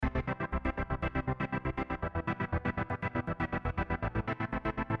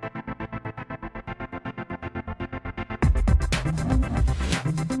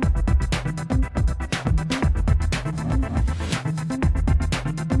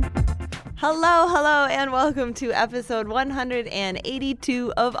Hello, and welcome to episode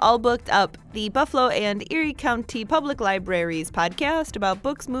 182 of All Booked Up, the Buffalo and Erie County Public Library's podcast about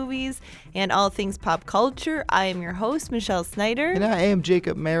books, movies, and all things pop culture. I am your host, Michelle Snyder. And I am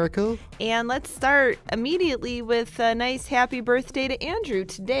Jacob Miracle. And let's start immediately with a nice happy birthday to Andrew.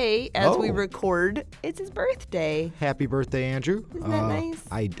 Today, as we record, it's his birthday. Happy birthday, Andrew. Isn't that nice?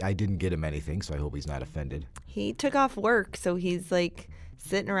 I didn't get him anything, so I hope he's not offended. He took off work, so he's like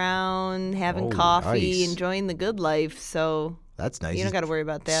sitting around, having Oh, coffee, nice. enjoying the good life, so That's nice. you don't got to worry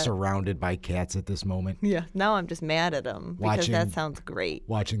about that. Surrounded by cats at this moment. Yeah. Now I'm just mad at him because that sounds great.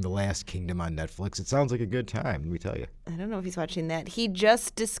 Watching The Last Kingdom on Netflix. It sounds like a good time, let me tell you. I don't know if he's watching that. He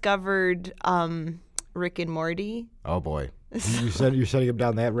just discovered Rick and Morty. Oh, boy. You're setting him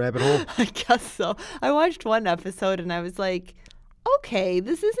down that rabbit hole? I guess so. I watched one episode and I was like, okay,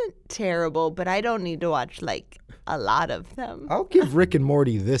 this isn't terrible, but I don't need to watch like a lot of them. I'll give Rick and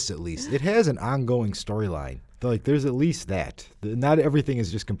Morty this at least. It has an ongoing storyline. Like, there's at least that. Not everything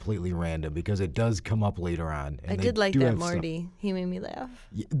is just completely random because it does come up later on. And I they did like do that have stuff. Morty. He made me laugh.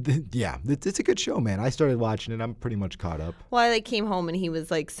 Yeah, it's a good show, man. I started watching it. I'm pretty much caught up. Well, I like came home and he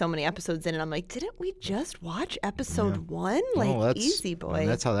was like so many episodes in, and I'm like, didn't we just watch episode 1? Like, Oh, that's, easy boy.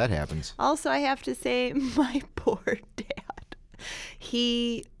 That's how that happens. Also, I have to say, my poor dad.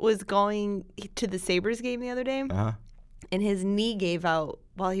 He was going to the Sabres game the other day, Uh-huh. and his knee gave out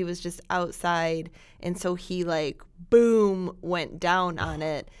while he was just outside, and so he like boom went down on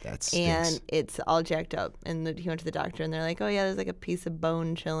it. That stinks. And it's all jacked up, and he went to the doctor, and they're like, oh yeah, there's like a piece of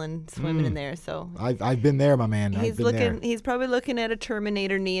bone chilling swimming in there. So I've been there, my man. I've been there. he's probably looking at a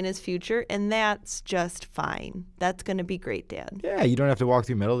Terminator knee in his future, and that's just fine. That's gonna be great, Dad. Yeah, you don't have to walk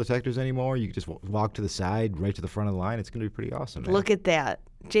through metal detectors anymore. You can just walk to the side, right to the front of the line. It's going to be pretty awesome, man. Look at that.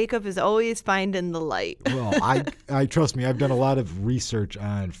 Jacob is always finding the light. Well, I trust me. I've done a lot of research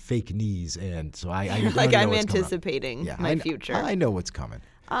on fake knees, and so I Like know I'm what's coming up. anticipating my future. I know what's coming.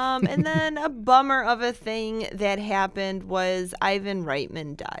 And then a bummer of a thing that happened was Ivan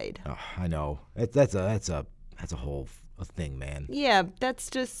Reitman died. Oh, I know. That's a whole thing, man. Yeah,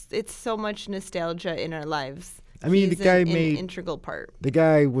 it's so much nostalgia in our lives. I mean, He's the guy an made integral part. The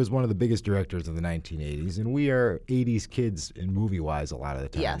guy was one of the biggest directors of the 1980s, and we are 80s kids in movie-wise a lot of the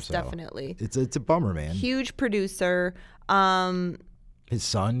time. Yes, so definitely. It's a bummer, man. Huge producer. His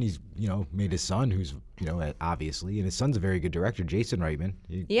son, he's made his son, who's obviously, and his son's a very good director, Jason Reitman.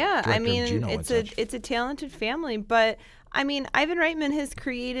 Yeah, I director of mean, Juno and such. it's a talented family, but I mean, Ivan Reitman has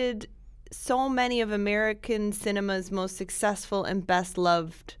created so many of American cinema's most successful and best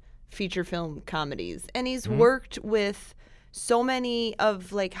loved feature film comedies, and he's worked with so many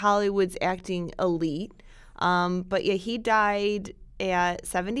of like Hollywood's acting elite. But yeah, he died at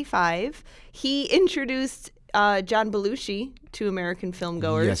 75. He introduced John Belushi to American film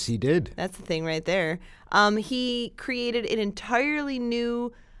goers. Yes, he did. That's the thing right there. He created an entirely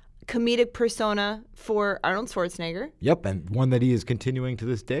new comedic persona for Arnold Schwarzenegger. Yep, and one that he is continuing to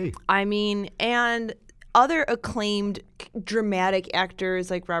this day. I mean, and other acclaimed dramatic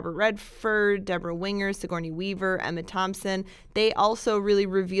actors like Robert Redford, Deborah Winger, Sigourney Weaver, Emma Thompson, they also really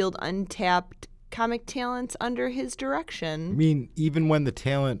revealed untapped comic talents under his I direction. mean, even when the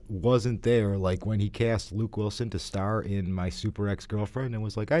talent wasn't there, like when he cast Luke Wilson to star in My Super Ex-Girlfriend, and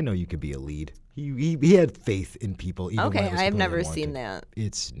was like, I know you could be a lead. He had faith in people. Even when Okay, it was I've completely never unwarranted. seen that.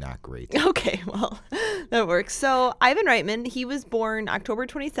 It's not great. Okay, well, that works. So Ivan Reitman, he was born October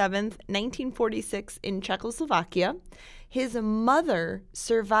 27th, 1946 in Czechoslovakia. His mother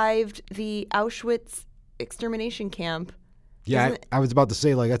survived the Auschwitz extermination camp. Yeah, I was about to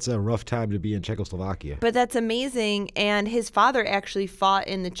say, like, that's a rough time to be in Czechoslovakia. But that's amazing. And his father actually fought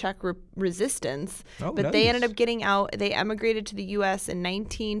in the Czech resistance. Oh, but they nice. ended up getting out. They emigrated to the U.S. in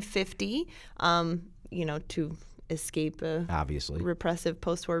 1950, to escape a Obviously. repressive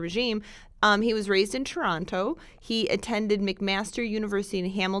post-war regime. He was raised in Toronto. He attended McMaster University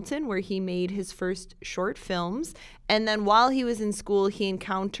in Hamilton, where he made his first short films. And then while he was in school, he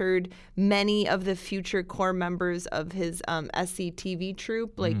encountered many of the future core members of his SCTV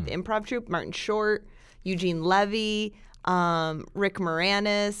troupe, like the improv troupe, Martin Short, Eugene Levy, Rick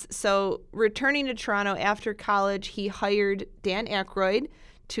Moranis. So returning to Toronto after college, he hired Dan Aykroyd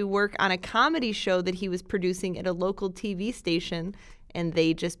to work on a comedy show that he was producing at a local TV station, and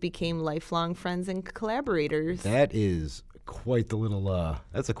they just became lifelong friends and collaborators. That is quite the little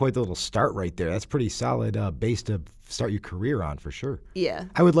quite the little start right there. That's pretty solid base to start your career on for sure. Yeah.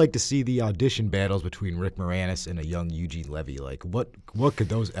 I would like to see the audition battles between Rick Moranis and a young Eugene Levy. Like what could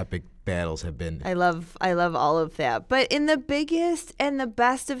those epic battles have been? I love all of that. But in the biggest and the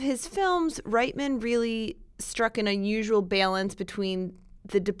best of his films, Reitman really struck an unusual balance between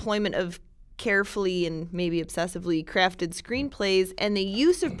the deployment of carefully and maybe obsessively crafted screenplays, and the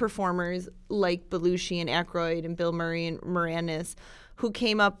use of performers like Belushi and Aykroyd and Bill Murray and Moranis, who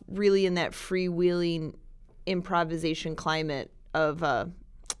came up really in that freewheeling improvisation climate of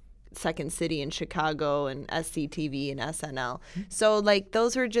Second City in Chicago and SCTV and SNL. So like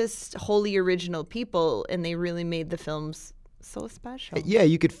those are just wholly original people, and they really made the films so special. Yeah,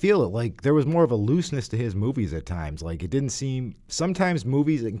 you could feel it. Like there was more of a looseness to his movies at times. Like it didn't seem. Sometimes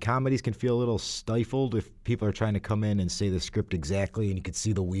movies and comedies can feel a little stifled if people are trying to come in and say the script exactly, and you could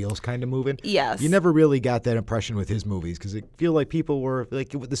see the wheels kind of moving. Yes. You never really got that impression with his movies because it feel like people were like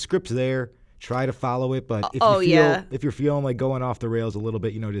the script's there. Try to follow it, but if you're feeling like going off the rails a little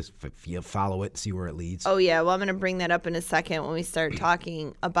bit, just follow it, see where it leads. Oh yeah, well I'm going to bring that up in a second when we start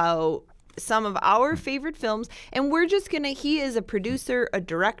talking about some of our favorite films, and we're just gonna, he is a producer, a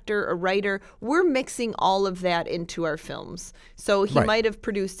director, a writer. We're mixing all of that into our films. So he might have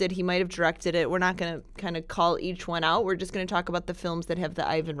produced it, he might have directed it. We're not gonna kind of call each one out. We're just gonna talk about the films that have the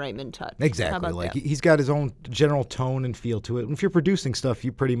Ivan Reitman touch. Exactly. Like he's got his own general tone and feel to it. And if you're producing stuff,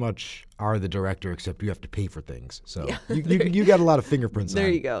 you pretty much are the director, except you have to pay for things. So you got a lot of fingerprints on. There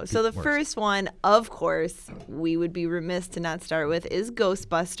you go. So the first one, of course, we would be remiss to not start with is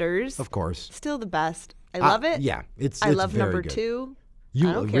Ghostbusters. Of course. Still the best. I love it. Yeah, I love very number good. 2. You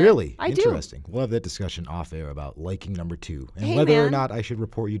I don't care. Really? I Interesting. do. We'll have that discussion off air about liking number 2 and Hey, whether or man. not I should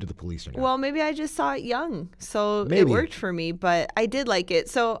report you to the police or not. Well, maybe I just saw it young, so Maybe. it worked for me, but I did like it.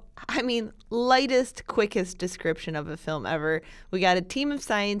 So, I mean, lightest, quickest description of a film ever. We got a team of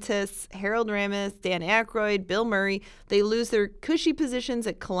scientists, Harold Ramis, Dan Aykroyd, Bill Murray. They lose their cushy positions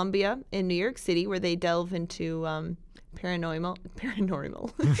at Columbia in New York City, where they delve into paranormal,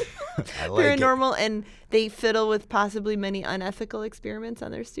 I like paranormal, and they fiddle with possibly many unethical experiments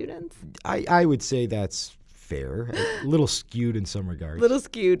on their students. I would say that's fair. A little skewed in some regards. Little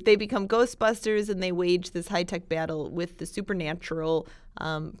skewed. They become Ghostbusters, and they wage this high-tech battle with the supernatural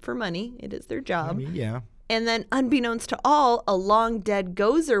for money. It is their job. I mean, yeah. And then, unbeknownst to all, a long-dead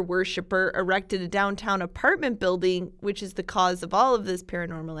Gozer worshiper erected a downtown apartment building, which is the cause of all of this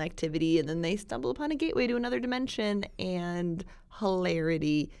paranormal activity. And then they stumble upon a gateway to another dimension, and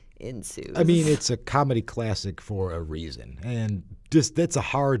hilarity ensues. I mean, it's a comedy classic for a reason. And just that's a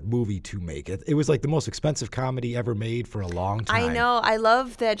hard movie to make. It was like the most expensive comedy ever made for a long time. I know. I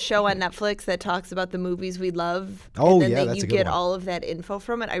love that show on Netflix that talks about the movies we love. Oh, and then that's you a good get one. all of that info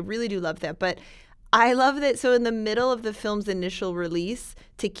from it. I really do love that. But I love that. So in the middle of the film's initial release,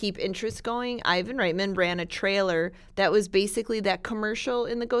 to keep interest going, Ivan Reitman ran a trailer that was basically that commercial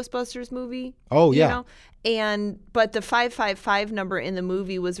in the Ghostbusters movie. Oh, yeah. You know? But the 555 number in the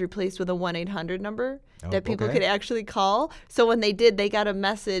movie was replaced with a 1-800 number that people okay. could actually call. So when they did, they got a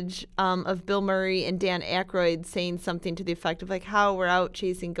message of Bill Murray and Dan Aykroyd saying something to the effect of like, how we're out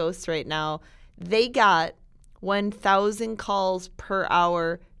chasing ghosts right now. They got 1,000 calls per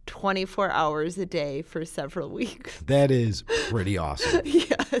hour, 24 hours a day for several weeks. That is pretty awesome.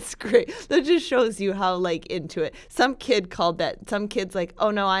 Yeah, it's great. That just shows you how like into it. Some kid called that. Some kid's like,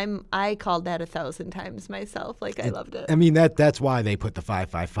 oh no, I called that 1,000 times myself. Like I loved it. I mean, that's why they put the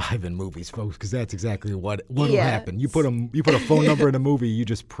 555 in movies, folks, because that's exactly what'll happen. You put a phone number in a movie, you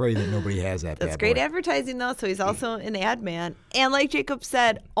just pray that nobody has that. That's bad great boy. advertising though. So he's also an ad man. And like Jacob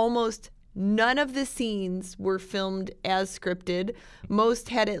said, almost none of the scenes were filmed as scripted. Most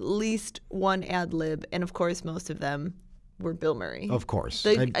had at least one ad lib, and of course, most of them were Bill Murray. Of course.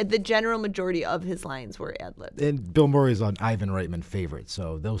 The general majority of his lines were ad libbed. And Bill Murray's an Ivan Reitman favorite,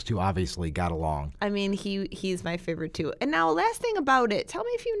 so those two obviously got along. I mean, he's my favorite too. And now, last thing about it, tell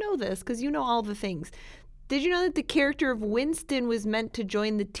me if you know this, because you know all the things. Did you know that the character of Winston was meant to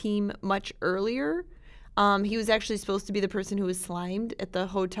join the team much earlier? He was actually supposed to be the person who was slimed at the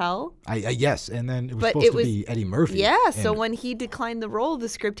hotel. Yes, and then it was But supposed it to was- be Eddie Murphy. Yeah, so and when he declined the role, the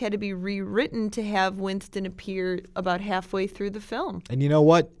script had to be rewritten to have Winston appear about halfway through the film. And you know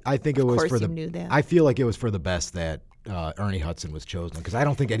what? I think it was course for you the. knew that. I feel like it was for the best that Ernie Hudson was chosen because I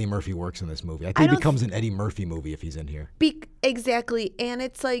don't think Eddie Murphy works in this movie. I think it don't becomes an Eddie Murphy movie if he's in here. Exactly. And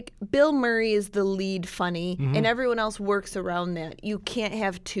it's like Bill Murray is the lead funny, and everyone else works around that. You can't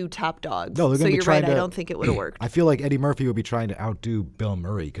have two top dogs. No, they're so gonna be you're trying right. I to- don't think it would have worked. I feel like Eddie Murphy would be trying to outdo Bill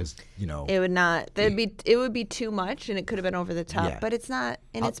Murray because It would not. It would be too much, and it could have been over the top. Yeah. But it's not,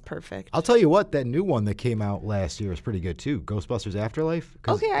 and it's perfect. I'll tell you what, that new one that came out last year is pretty good too. Ghostbusters Afterlife.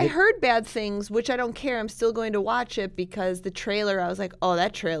 'Cause Okay, I it- heard bad things, which I don't care. I'm still going to watch it because the trailer, I was like, oh,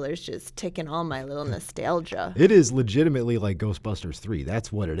 that trailer's just ticking all my little nostalgia. It is legitimately like Ghostbusters 3.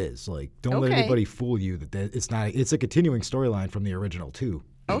 That's what it is. Like, don't let Okay. anybody fool you that it's not. It's a continuing storyline from the original too.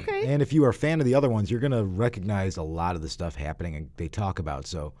 Okay. And if you are a fan of the other ones, you're going to recognize a lot of the stuff happening and they talk about.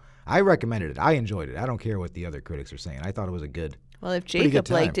 So I recommended it. I enjoyed it. I don't care what the other critics are saying. I thought it was a good. Well, if pretty good Jacob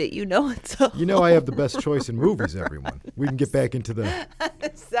liked time. it, you know it's so. You know I have the best choice in movies, everyone. We can get back into the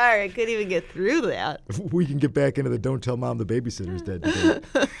Sorry, I couldn't even get through that. Don't Tell Mom the Babysitter's Dead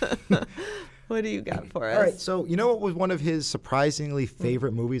debate. What do you got for us? All right, so you know what was one of his surprisingly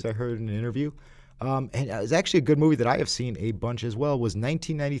favorite movies I heard in an interview? And it was actually a good movie that I have seen a bunch as well, was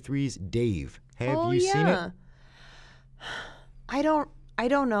 1993's Dave. Have you seen it? I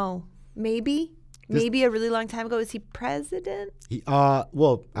don't know. Maybe a really long time ago. Is he president?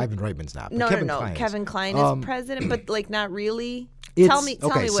 Well, Ivan Reitman's not. But No, Kevin no. Kline is. Kevin Kline is president, but like not really. It's- Tell me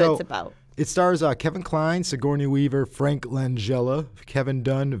okay, what so it's about. It stars Kevin Kline, Sigourney Weaver, Frank Langella, Kevin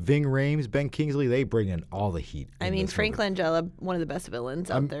Dunn, Ving Rhames, Ben Kingsley. They bring in all the heat. I mean, Frank Langella, one of the best villains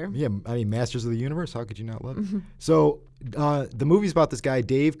out there. Yeah, I mean, Masters of the Universe. How could you not love it? So the movie's about this guy,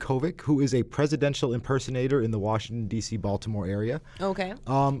 Dave Kovic, who is a presidential impersonator in the Washington, D.C., Baltimore area. Okay.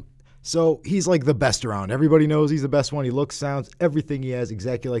 So he's like the best around. Everybody knows he's the best one. He looks, sounds, everything he has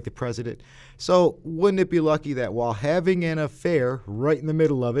exactly like the president. So wouldn't it be lucky that while having an affair right in the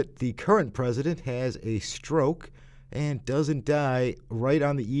middle of it, the current president has a stroke and doesn't die right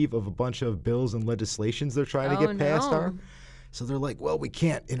on the eve of a bunch of bills and legislations they're trying to get passed no. So they're like, well, we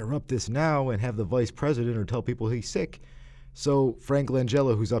can't interrupt this now and have the vice president or tell people he's sick. So Frank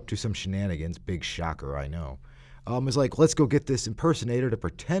Langella, who's up to some shenanigans, big shocker, I know, is like, let's go get this impersonator to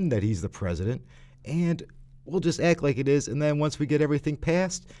pretend that he's the president, and we'll just act like it is. And then once we get everything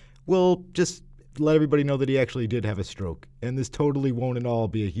passed, we'll just let everybody know that he actually did have a stroke. And this totally won't at all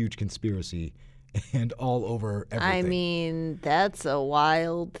be a huge conspiracy and all over everything. I mean, that's a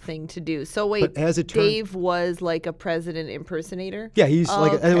wild thing to do. So wait, But as it turned- Dave was like a president impersonator? Yeah, he's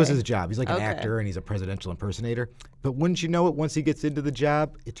like, that was Okay. his job. He's like an Okay. actor and he's a presidential impersonator. But wouldn't you know it, once he gets into the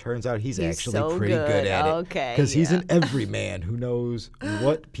job, it turns out he's actually so pretty good at it. Okay, Because he's yeah. an everyman who knows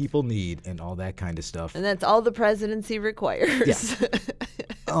what people need and all that kind of stuff. And that's all the presidency requires.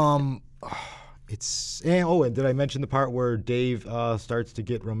 And did I mention the part where Dave starts to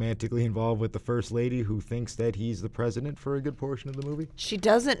get romantically involved with the first lady who thinks that he's the president for a good portion of the movie? She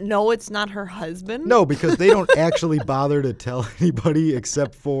doesn't know it's not her husband? No, because they don't actually bother to tell anybody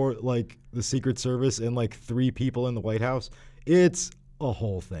except for like the Secret Service and like 3 people in the White House. It's a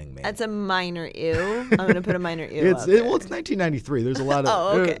whole thing, man. That's a minor ew. I'm going to put a minor ew out there. Well, it's 1993. There's a lot of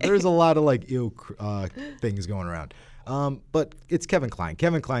Oh, okay. there's a lot of like ew things going around. But it's Kevin Kline.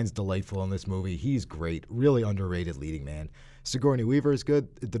 Kevin Kline's delightful in this movie. He's great. Really underrated leading man. Sigourney Weaver is good.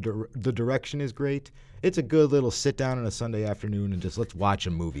 The direction is great. It's a good little sit down on a Sunday afternoon and just let's watch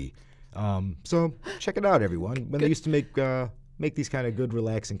a movie. So check it out, everyone. When they used to make these kind of good,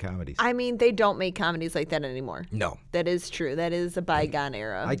 relaxing comedies. I mean, they don't make comedies like that anymore. No. That is true. That is a bygone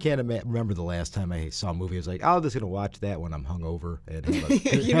era. I can't remember the last time I saw a movie. I was like, I'm just going to watch that when I'm hungover and have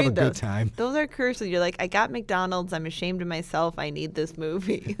You a need good those. time. Those are curses. You're like, I got McDonald's. I'm ashamed of myself. I need this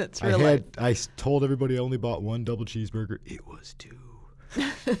movie. That's real life. I told everybody I only bought 1 double cheeseburger. It was 2.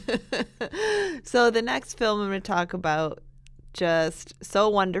 So the next film I'm going to talk about, just so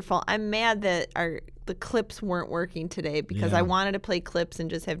wonderful. I'm mad that the clips weren't working today because Yeah. I wanted to play clips and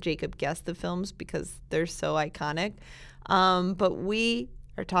just have Jacob guess the films because they're so iconic. But we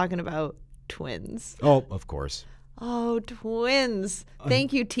are talking about Twins. Oh, of course. Oh, Twins.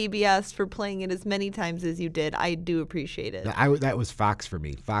 Thank you, TBS, for playing it as many times as you did. I do appreciate it. That was Fox for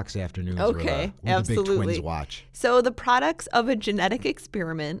me. Fox afternoons Okay, were the big absolutely. Twins watch. So the products of a genetic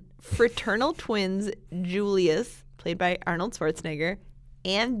experiment, fraternal twins Julius, played by Arnold Schwarzenegger,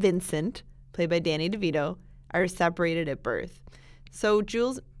 and Vincent, played by Danny DeVito, are separated at birth. So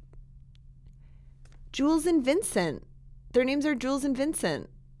Jules and Vincent, their names are Jules and Vincent.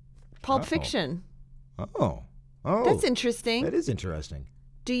 Pulp Oh. Fiction. Oh. That's interesting. That is interesting.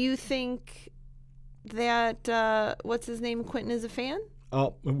 Do you think that, what's his name, Quentin is a fan?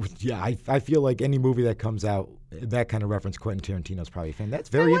 Oh, yeah. I feel like any movie that comes out, that kind of reference, Quentin Tarantino's probably a fan. That's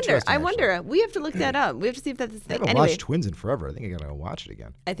very interesting. I actually. wonder. We have to look that up. We have to see if that's a I thing. haven't Anyway, watched Twins in forever. I think I gotta go watch it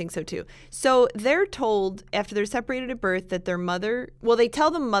again. I think so too. So they're told after they're separated at birth that their mother, well, they tell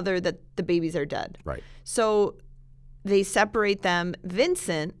the mother that the babies are dead. Right. So they separate them.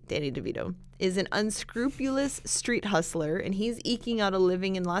 Vincent, Danny DeVito, is an unscrupulous street hustler, and he's eking out a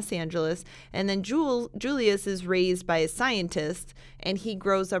living in Los Angeles. And then Julius is raised by a scientist, and he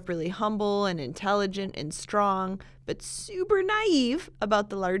grows up really humble and intelligent and strong, but super naive about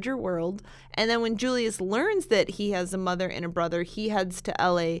the larger world. And then when Julius learns that he has a mother and a brother, he heads to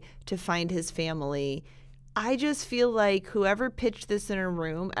LA to find his family. I just feel like whoever pitched this in a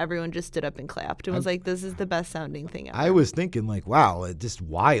room, everyone just stood up and clapped and was like, this is the best sounding thing ever. I was thinking like, wow, just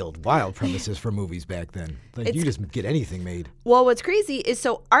wild premises for movies back then. Like you just get anything made. Well, what's crazy is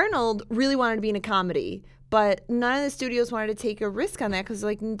so Arnold really wanted to be in a comedy, but none of the studios wanted to take a risk on that because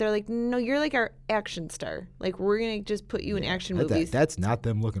they're like, no, you're like our action star. Like we're gonna just put you in action movies. That's not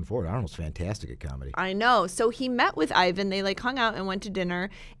them looking forward. Arnold's fantastic at comedy. I know. So he met with Ivan. They like hung out and went to dinner.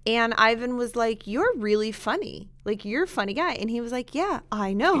 And Ivan was like, "You're really funny. Like you're a funny guy." And he was like, "Yeah,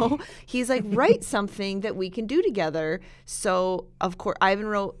 I know." He's like, "Write something that we can do together." So of course, Ivan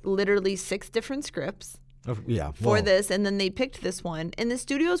wrote literally 6 different scripts. For this, and then they picked this one, and the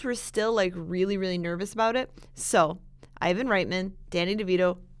studios were still like really, really nervous about it. So Ivan Reitman, Danny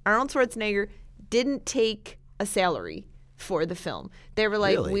DeVito, Arnold Schwarzenegger didn't take a salary for the film. They were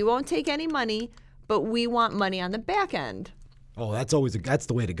like, Really? "We won't take any money, but we want money on the back end." Oh, that's the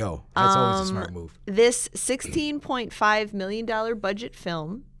way to go. That's always a smart move. This $16.5 million budget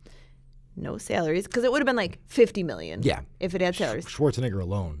film, no salaries, because it would have been like $50 million. Yeah. If it had salaries. Schwarzenegger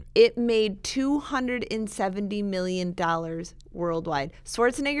alone. It made $270 million worldwide.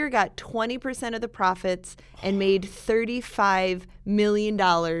 Schwarzenegger got 20% of the profits and made $35 million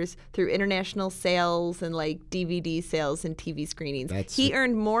through international sales and like DVD sales and TV screenings. He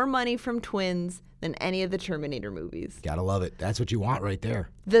earned more money from Twins than any of the Terminator movies. Gotta love it. That's what you want right there.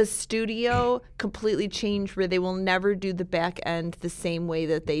 The studio completely changed where they will never do the back end the same way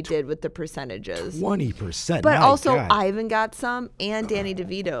that they did with the percentages. 20%. But also, God. Ivan got some and Danny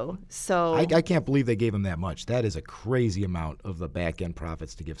DeVito. So I can't believe they gave him that much. That is a crazy amount of the back end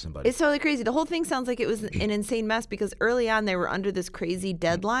profits to give somebody. It's totally crazy. The whole thing sounds like it was an insane mess because early on they were under this crazy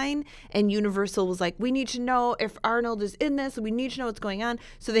deadline, and Universal was like, "We need to know if Arnold is in this. We need to know what's going on."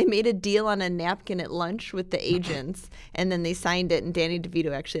 So they made a deal on a napkin at lunch with the agents, and then they signed it, and Danny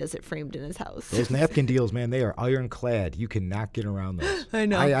DeVito actually has it framed in his house. Those napkin deals, man, they are ironclad. You cannot get around those. I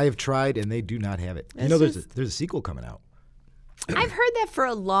know. I have tried, and they do not have it. There's a sequel coming out. I've heard that for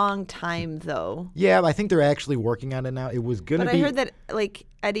a long time, though. Yeah, I think they're actually working on it now. It was gonna But be. I heard that like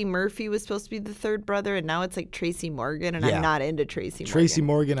Eddie Murphy was supposed to be the third brother, and now it's like Tracy Morgan, and I'm not into Tracy Morgan. Tracy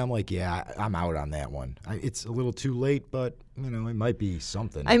Morgan, I'm like, yeah, I'm out on that one. It's a little too late, but it might be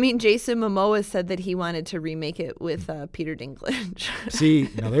something. I mean, Jason Momoa said that he wanted to remake it with Peter Dinklage. See,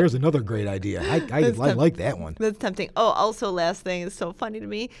 now there's another great idea. I like that one. That's tempting. Oh, also, last thing is so funny to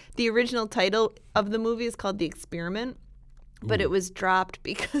me. The original title of the movie is called The Experiment, but it was dropped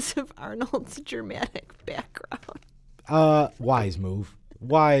because of Arnold's dramatic background. Wise move.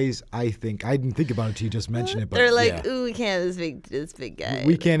 Wise, I think. I didn't think about it till you just mentioned it. But they're like, yeah. "Ooh, we can't have this big guy.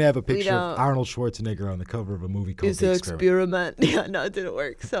 We can't have a picture of Arnold Schwarzenegger on the cover of a movie called It's The an Experiment. experiment." Yeah, no, it didn't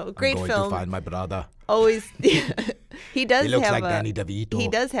work. So great I'm going film. to find my brother. Always, he does. He looks have like Danny DeVito. He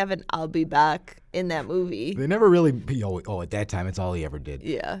does have an "I'll be back" in that movie. They never really. At that time, it's all he ever did.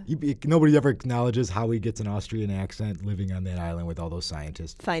 Yeah. Nobody ever acknowledges how he gets an Austrian accent living on that island with all those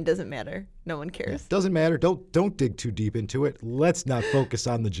scientists. Fine, doesn't matter. No one cares. Doesn't matter. Don't dig too deep into it. Let's not focus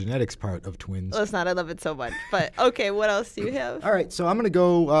on the genetics part of twins. Let's not. I love it so much. But okay, what else do you have? All right, so I'm going to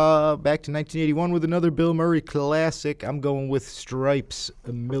go back to 1981 with another Bill Murray classic. I'm going with Stripes,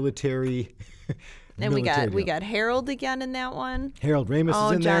 a military. And we got Harold again in that one. Harold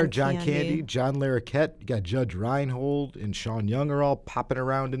Ramis is in there. John Candy. Candy, John Larroquette. You got Judge Reinhold and Sean Young are all popping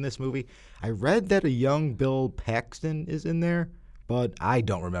around in this movie. I read that a young Bill Paxton is in there, but I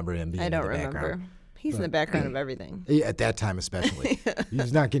don't remember him being in the background. Remember. He's in the background of everything. Yeah, at that time especially.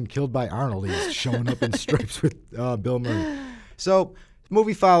 He's not getting killed by Arnold. He's showing up in Stripes with Bill Murray. So the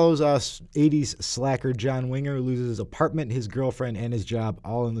movie follows 80s slacker John Winger, who loses his apartment, his girlfriend, and his job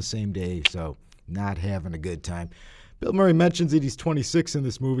all in the same day. So not having a good time. Bill Murray mentions that he's 26 in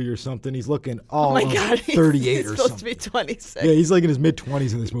this movie or something. He's looking all 38 he's or supposed something. to be 26. Yeah, he's like in his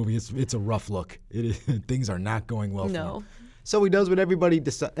mid-20s in this movie. It's a rough look. Things are not going well for him. So he does what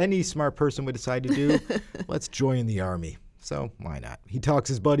any smart person would decide to do. Let's join the army. So why not? He talks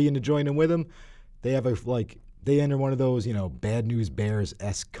his buddy into joining with him. They have they enter one of those, Bad News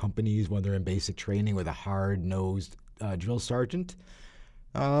Bears-esque companies when they're in basic training with a hard-nosed drill sergeant.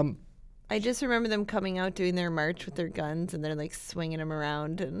 I just remember them coming out doing their march with their guns, and they're like swinging them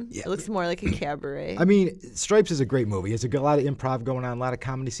around, and it looks more like a cabaret. I mean, Stripes is a great movie. It's a lot of improv going on, a lot of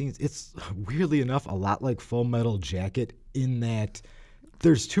comedy scenes. It's weirdly enough a lot like Full Metal Jacket in that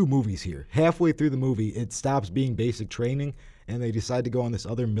there's 2 movies here. Halfway through the movie, it stops being basic training, and they decide to go on this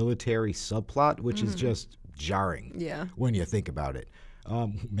other military subplot, which is just jarring when you think about it.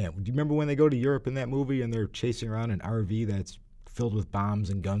 Man, do you remember when they go to Europe in that movie and they're chasing around an RV that's filled with bombs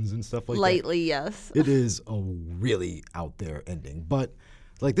and guns and stuff like that? Lightly, yes. It is a really out there ending. But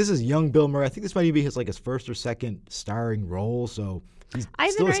Like, this is young Bill Murray. I think this might even be his first or second starring role, so he's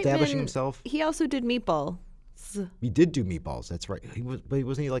still establishing himself. He also did Meatballs. He did do Meatballs, that's right. But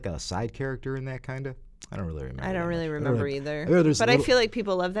wasn't he like a side character in that, kind of? I don't really remember. I don't really remember either. But I feel like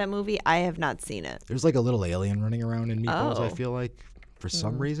people love that movie. I have not seen it. There's like a little alien running around in Meatballs, I feel like, for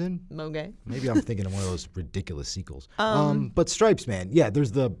some reason. Okay. Maybe I'm thinking of one of those ridiculous sequels. But Stripes, man. Yeah,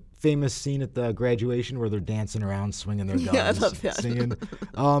 there's the famous scene at the graduation where they're dancing around, swinging their guns, Yeah, I love that. singing.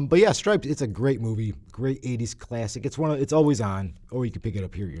 But yeah, Stripes, it's a great movie, great 80s classic. It's always on, or you can pick it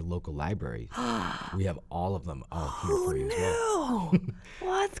up here at your local library. We have all of them out here for you as well.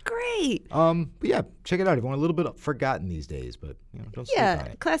 Well, that's great. But yeah, check it out. Everyone a little bit forgotten these days, but don't sleep on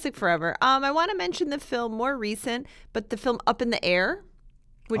it. Classic forever. I want to mention the film more recent, but the film Up in the Air,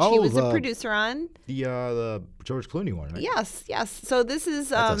 which he was a producer on. The George Clooney one, right? Yes. So this is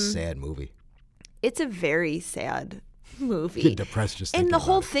That's a sad movie. It's a very sad movie. Get depressed just thinking and the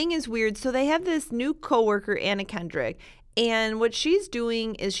whole about it. thing is weird. So they have this new coworker, Anna Kendrick, and what she's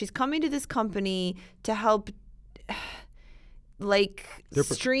doing is she's coming to this company to help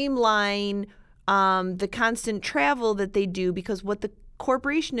streamline the constant travel that they do, because what the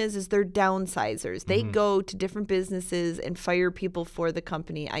corporation is they're downsizers. They go to different businesses and fire people for the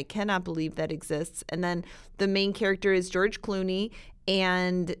company. I cannot believe that exists. And then the main character is George Clooney,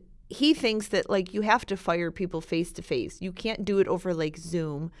 and he thinks that you have to fire people face to face. You can't do it over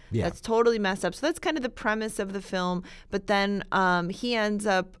Zoom. Yeah. That's totally messed up. So that's kind of the premise of the film. But then he ends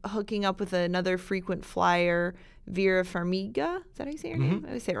up hooking up with another frequent flyer, Vera Farmiga. Is that how you say her name? I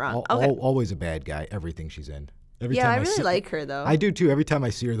always say it wrong. Always a bad guy. Everything she's in. I really like her, though. I do, too. Every time I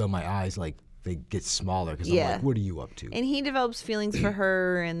see her, though, my eyes, they get smaller because I'm like, what are you up to? And he develops feelings for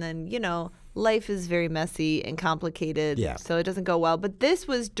her, and then, life is very messy and complicated, so it doesn't go well. But this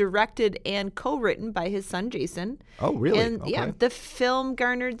was directed and co-written by his son, Jason. Oh, really? And, okay. the film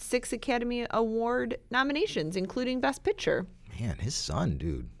garnered 6 Academy Award nominations, including Best Picture. Man, his son,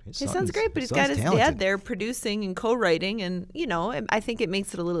 dude. His son's great, but he's got his dad there producing and co-writing, and, I think it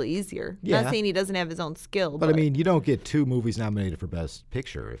makes it a little easier. Yeah. Not saying he doesn't have his own skill. But I mean, you don't get 2 movies nominated for Best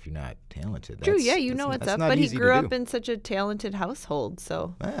Picture if you're not talented. True, you know what's up. But he grew up in such a talented household,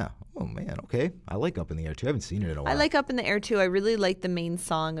 so. Yeah. Oh, man, okay. I like Up in the Air, too. I haven't seen it in a while. I like Up in the Air, too. I really like the main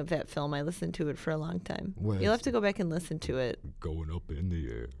song of that film. I listened to it for a long time. You'll have to go back and listen to it. Going up in the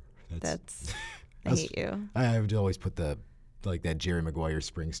air. I hate you. I would always put that Jerry Maguire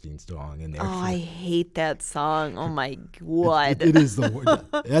Springsteen song in there. Oh, I hate that song. Oh my God. It is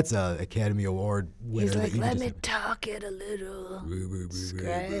that's a Academy Award winner. He's like, let me talk it a little.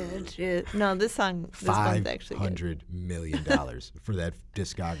 Scratch it. No, this one's actually good. $500 million for that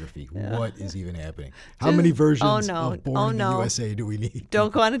discography. Yeah. What is even happening? How many versions of Born in the USA do we need?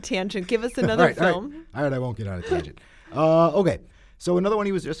 Don't go on a tangent. Give us another film. All right, I won't get on a tangent. Okay. So another one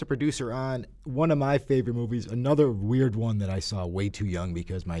he was just a producer on, one of my favorite movies, another weird one that I saw way too young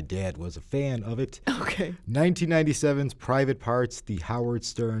because my dad was a fan of it. Okay. 1997's Private Parts, the Howard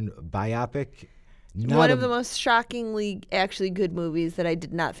Stern biopic. One of the most shockingly actually good movies that I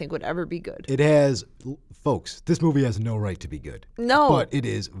did not think would ever be good. It has, folks, this movie has no right to be good. No. But it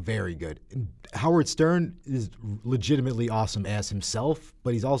is very good. Howard Stern is legitimately awesome as himself,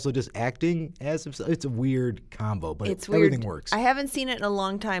 but he's also just acting as himself. It's a weird combo, but everything works. I haven't seen it in a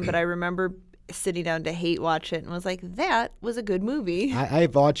long time, but I remember sitting down to hate watch it and was like, that was a good movie.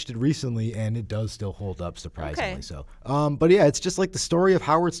 I've watched it recently, and it does still hold up, surprisingly so. But yeah, it's just like the story of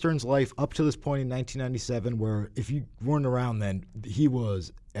Howard Stern's life up to this point in 1997, where if you weren't around then, he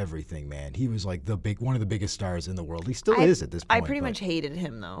was everything, man. He was like one of the biggest stars in the world. He still is at this point. I pretty much hated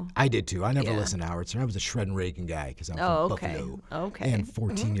him, though. I did, too. I never listened to Howard Stern. I was a Shred and Reagan guy because I'm from Buffalo. Okay. And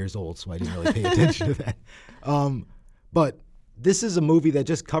 14 years old, so I didn't really pay attention to that. But this is a movie that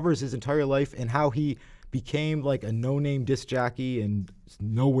just covers his entire life and how he became like a no-name disc jockey in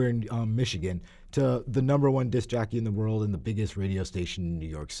nowhere in Michigan to the #1 disc jockey in the world and the biggest radio station in New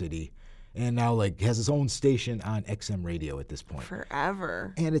York City. And now has his own station on XM radio at this point.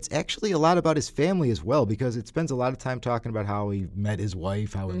 Forever. And it's actually a lot about his family as well, because it spends a lot of time talking about how he met his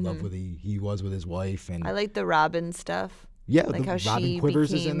wife, how in love he was with his wife. And I like the Robin stuff. Yeah, like how Robin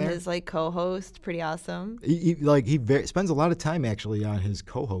Quivers is in there. His co-host, pretty awesome. He spends a lot of time actually on his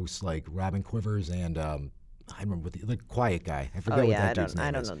co-hosts like Robin Quivers and I remember the quiet guy. I forget what that dude's name is.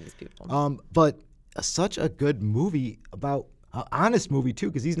 I don't know these people. But such a good movie about an honest movie too,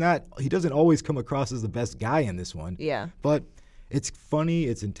 because he doesn't always come across as the best guy in this one. Yeah. But it's funny,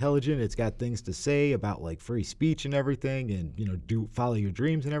 it's intelligent, it's got things to say about free speech and everything, and follow your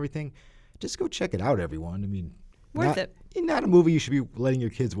dreams and everything. Just go check it out, everyone. I mean, Worth it. Not a movie you should be letting your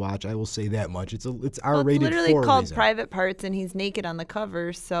kids watch. I will say that much. It's R-rated it's literally for a called reason. Private Parts, and he's naked on the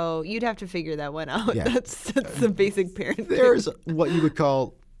cover, so you'd have to figure that one out. Yeah. That's the basic parent. There's what you would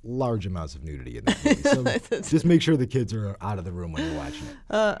call large amounts of nudity in that movie. So just make sure the kids are out of the room when you're watching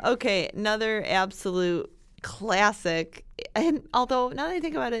it. Okay, another absolute classic. And although now that I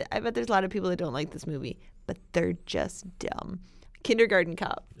think about it, I bet there's a lot of people that don't like this movie, but they're just dumb. Kindergarten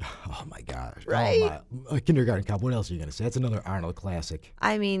Cop. Oh my gosh! Right? Oh my. Kindergarten Cop. What else are you gonna say? That's another Arnold classic.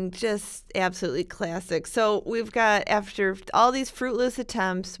 I mean, just absolutely classic. So we've got, after all these fruitless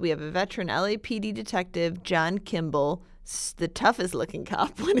attempts, we have a veteran LAPD detective, John Kimball, the toughest looking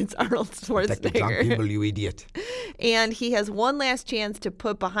cop when it's Arnold Detective John Schwarzenegger. Kimball, you idiot. And he has one last chance to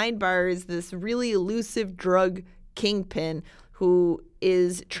put behind bars this really elusive drug kingpin who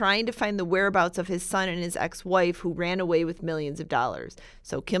is trying to find the whereabouts of his son and his ex-wife who ran away with millions of dollars.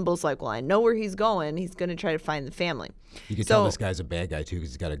 So Kimball's like, well, I know where he's going. He's going to try to find the family. You can tell this guy's a bad guy, too, because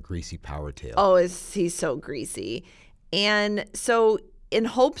he's got a greasy power tail. Oh, he's so greasy. And so in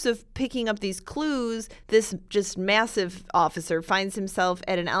hopes of picking up these clues, this just massive officer finds himself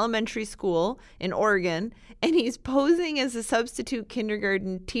at an elementary school in Oregon, and he's posing as a substitute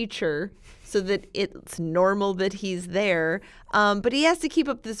kindergarten teacher so that it's normal that he's there. But he has to keep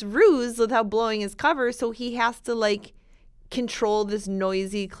up this ruse without blowing his cover, so he has to, like, control this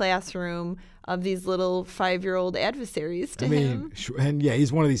noisy classroom of these little 5-year-old adversaries to him. And yeah,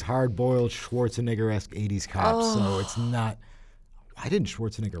 he's one of these hard-boiled Schwarzenegger-esque 80s cops, so it's not... Why didn't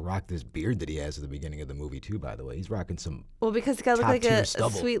Schwarzenegger rock this beard that he has at the beginning of the movie, too, by the way? He's rocking some Well, because he's got to look like a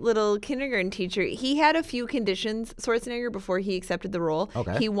stubble. sweet little kindergarten teacher. He had a few conditions, Schwarzenegger, before he accepted the role.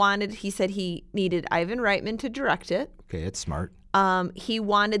 Okay. He said he needed Ivan Reitman to direct it. Okay, it's smart. He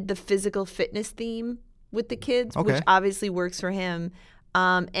wanted the physical fitness theme with the kids, Okay. which obviously works for him.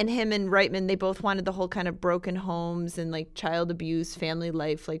 And him and Reitman, they both wanted the whole kind of broken homes and like child abuse, family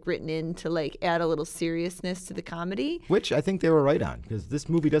life, like written in to like add a little seriousness to the comedy. Which I think they were right on, because this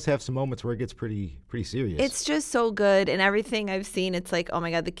movie does have some moments where it gets pretty serious. It's just so good, and everything I've seen, it's like, oh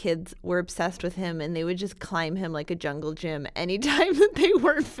my God, the kids were obsessed with him, and they would just climb him like a jungle gym anytime that they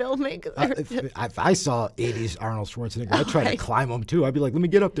weren't filming. If I saw 80s Arnold Schwarzenegger, I'd try to climb him, too. I'd be like, let me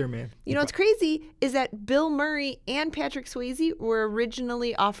get up there, man. You know what's crazy is that Bill Murray and Patrick Swayze were originally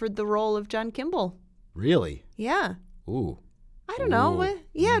offered the role of John Kimball. Really? Yeah. Ooh. I don't know.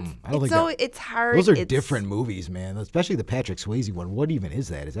 Yeah, I don't think it's hard. Those are different movies, man. Especially the Patrick Swayze one. What even is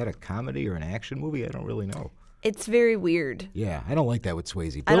that? Is that a comedy or an action movie? I don't really know. It's very weird. Yeah, I don't like that with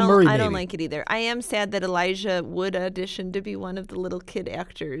Swayze. I Murray, don't maybe. like it either. I am sad that Elijah Wood auditioned to be one of the little kid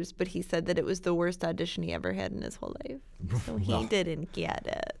actors, but he said that it was the worst audition he ever had in his whole life. So he didn't get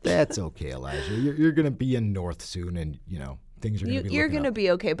it. That's okay, Elijah. You're going to be in North soon, and, things are going to be You're looking going to up.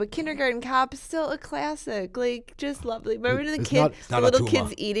 be okay. But Kindergarten Cop is still a classic. Like, just lovely. Remember the It's kid, not the little a kid's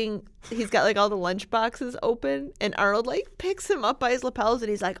Tuma. eating, he's got like all the lunch boxes open, and Arnold like picks him up by his lapels, and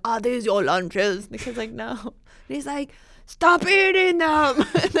he's like, "Are these your lunches?" And the kid's like, "No." And he's like, "Stop eating them,"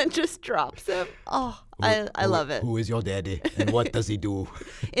 and then just drops him. Oh, I love it. Who is your daddy, and what does he do?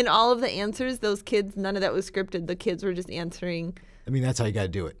 In all of the answers, those kids, none of that was scripted. The kids were just answering. I mean, that's how you got to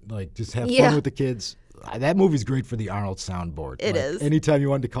do it. Like, just have Yeah. fun with the kids. That movie's great for the Arnold soundboard. It is. Anytime you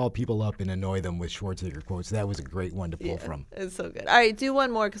wanted to call people up and annoy them with Schwarzenegger quotes, that was a great one to pull from. It's so good. All right, do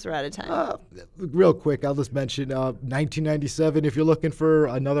one more because we're out of time. Real quick, I'll just mention 1997. If you're looking for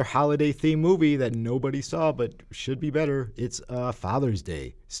another holiday-themed movie that nobody saw but should be better, it's Father's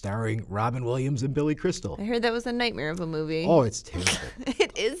Day, starring Robin Williams and Billy Crystal. I heard that was a nightmare of a movie. Oh, it's terrible.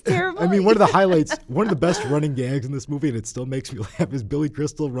 It is terrible. I mean, one of the highlights, one of the best running gags in this movie, and it still makes me laugh, is Billy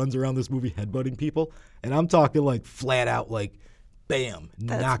Crystal runs around this movie headbutting people. And I'm talking like flat out, like, bam,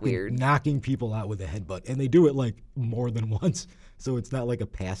 weird. knocking people out with a headbutt. And they do it like more than once. So it's not like a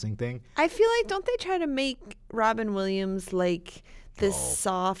passing thing. I feel like, don't they try to make Robin Williams like this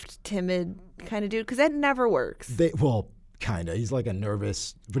soft, timid kind of dude? Because that never works. Kind of. He's like a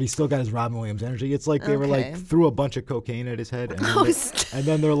nervous, but he's still got his Robin Williams energy. It's like they were like Okay. threw a bunch of cocaine at his head, and then, Oh, and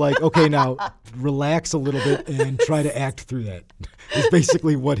then they're like, okay, now relax a little bit and try to act through that. It's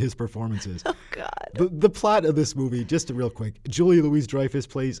basically what his performance is. Oh, God. The plot of this movie, just real quick, Julia Louis-Dreyfus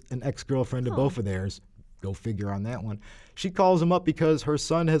plays an ex-girlfriend of both of theirs. Go figure on that one. She calls him up because her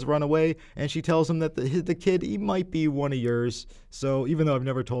son has run away, and she tells him that the kid, he might be one of yours. So even though I've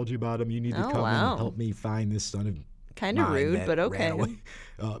never told you about him, you need to Oh, come wow. and help me find this son of Kind of mine rude, that but ran okay. away.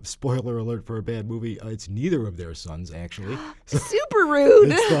 Spoiler alert for a bad movie. It's neither of their sons, actually. Super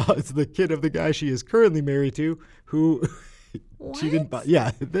rude. It's the kid of the guy she is currently married to, who She didn't buy.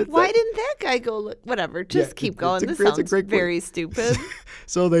 Yeah. Why didn't that guy go look? Whatever. Just keep going. This sounds very stupid.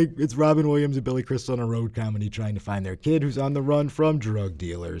 So it's Robin Williams and Billy Crystal on a road comedy trying to find their kid who's on the run from drug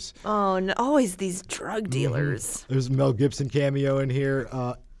dealers. Oh, no. Always these drug dealers. There's a Mel Gibson cameo in here.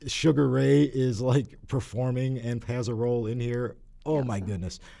 Sugar Ray is like performing and has a role in here. Oh my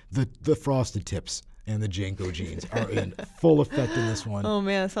goodness. The Frosted Tips and the Janko jeans are in full effect in this one. Oh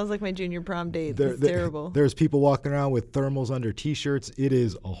man, it sounds like my junior prom date. It's terrible. There's people walking around with thermals under t-shirts. It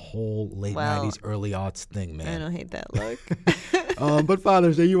is a whole late 90s, early aughts thing, man. I don't hate that look. But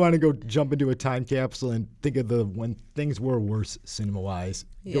Father's Day, you want to go jump into a time capsule and think of when things were worse cinema-wise.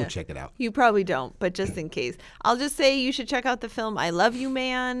 Go check it out. You probably don't, but just in case. I'll just say you should check out the film I Love You,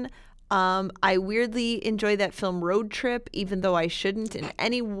 Man. I weirdly enjoy that film Road Trip, even though I shouldn't in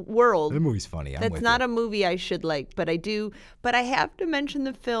any world. The movie's funny. That's not a movie I should like, but I do. But I have to mention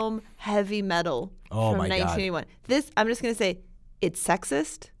the film Heavy Metal from 1981. This, I'm just going to say, it's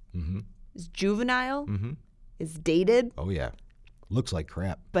sexist, it's juvenile, it's dated. Oh, yeah. Looks like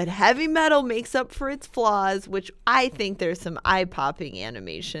crap. But Heavy Metal makes up for its flaws, which I think there's some eye-popping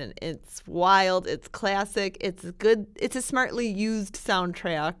animation. It's wild. It's classic. It's good. It's a smartly used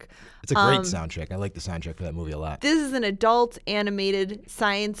soundtrack. It's a great soundtrack. I like the soundtrack for that movie a lot. This is an adult animated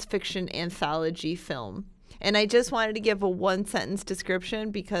science fiction anthology film. And I just wanted to give a one-sentence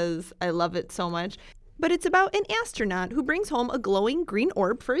description because I love it so much. But it's about an astronaut who brings home a glowing green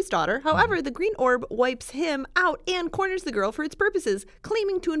orb for his daughter. However, the green orb wipes him out and corners the girl for its purposes,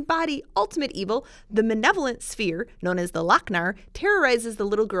 claiming to embody ultimate evil. The malevolent sphere, known as the Lochnar, terrorizes the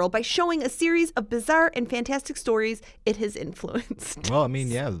little girl by showing a series of bizarre and fantastic stories it has influenced. Well, I mean,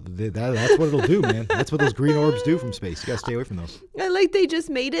 yeah, that's what it'll do, man. That's what those green orbs do from space. You gotta stay away from those. I like they just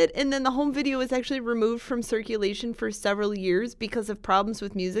made it, and then the home video was actually removed from circulation for several years because of problems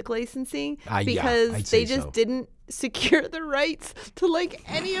with music licensing. They just didn't secure the rights to like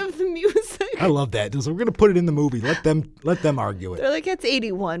any of the music. I love that. So we're gonna put it in the movie. Let them argue it. They're like, it's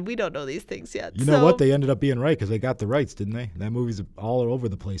 81. We don't know these things yet. You know what? They ended up being right because they got the rights, didn't they? That movie's all over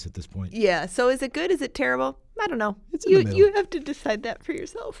the place at this point. Yeah. So is it good? Is it terrible? I don't know. It's in the middle. You have to decide that for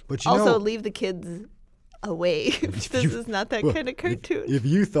yourself. But also leave the kids away. This is not that kind of cartoon. If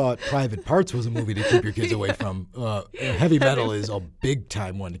you thought Private Parts was a movie to keep your kids away from, Heavy Metal is a big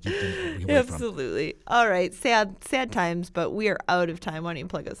time one to keep them away from. Absolutely. All right. Sad times, but we are out of time. Why don't you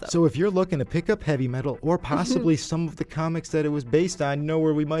plug us up? So if you're looking to pick up Heavy Metal or possibly some of the comics that it was based on, you know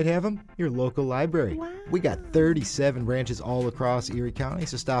where we might have them? Your local library. Wow. We got 37 branches all across Erie County,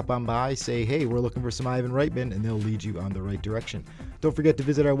 so stop on by, say, hey, we're looking for some Ivan Reitman, and they'll lead you on the right direction. Don't forget to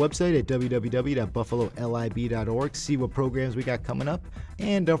visit our website at www.buffalolib.org, see what programs we got coming up,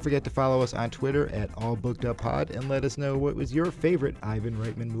 and don't forget to follow us on Twitter at AllBookedUpPod and let us know what was your favorite Ivan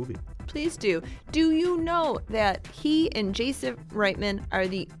Reitman movie. Please do. Do you know that he and Jason Reitman are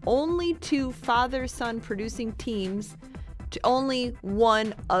the only two father-son producing teams, only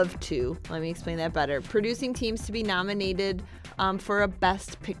one of two, let me explain that better, producing teams to be nominated for a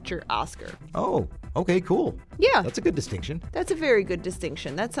Best Picture Oscar. Oh, okay, cool. Yeah. That's a good distinction. That's a very good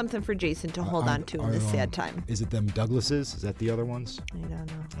distinction. That's something for Jason to hold on to in this sad time. Is it them Douglases? Is that the other ones? I don't know.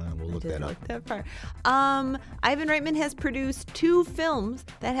 We'll look that up. Look that far. Ivan Reitman has produced 2 films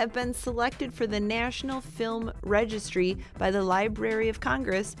that have been selected for the National Film Registry by the Library of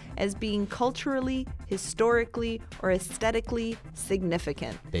Congress as being culturally, historically, or aesthetically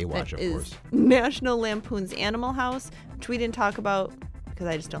significant. Baywatch, of course. National Lampoon's Animal House, which we didn't talk about because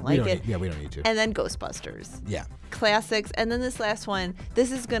I just don't like it. We don't need to. And then Ghostbusters. Yeah. Classics. And then this last one,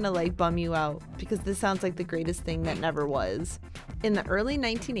 this is going to like bum you out because this sounds like the greatest thing that never was. In the early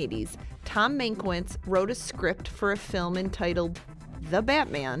 1980s, Tom Mankiewicz wrote a script for a film entitled The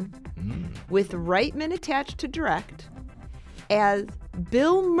Batman with Reitman attached to direct as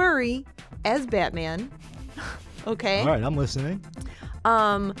Bill Murray as Batman. Okay. All right, I'm listening.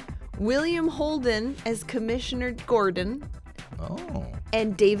 William Holden as Commissioner Gordon. Oh.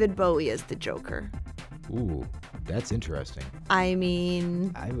 And David Bowie as the Joker. Ooh, that's interesting. I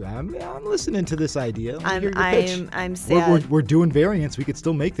mean, I'm listening to this idea. I'm sad. We're doing variants. We could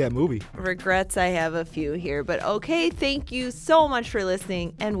still make that movie. Regrets, I have a few here, but okay. Thank you so much for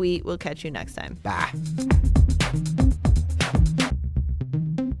listening, and we will catch you next time. Bye.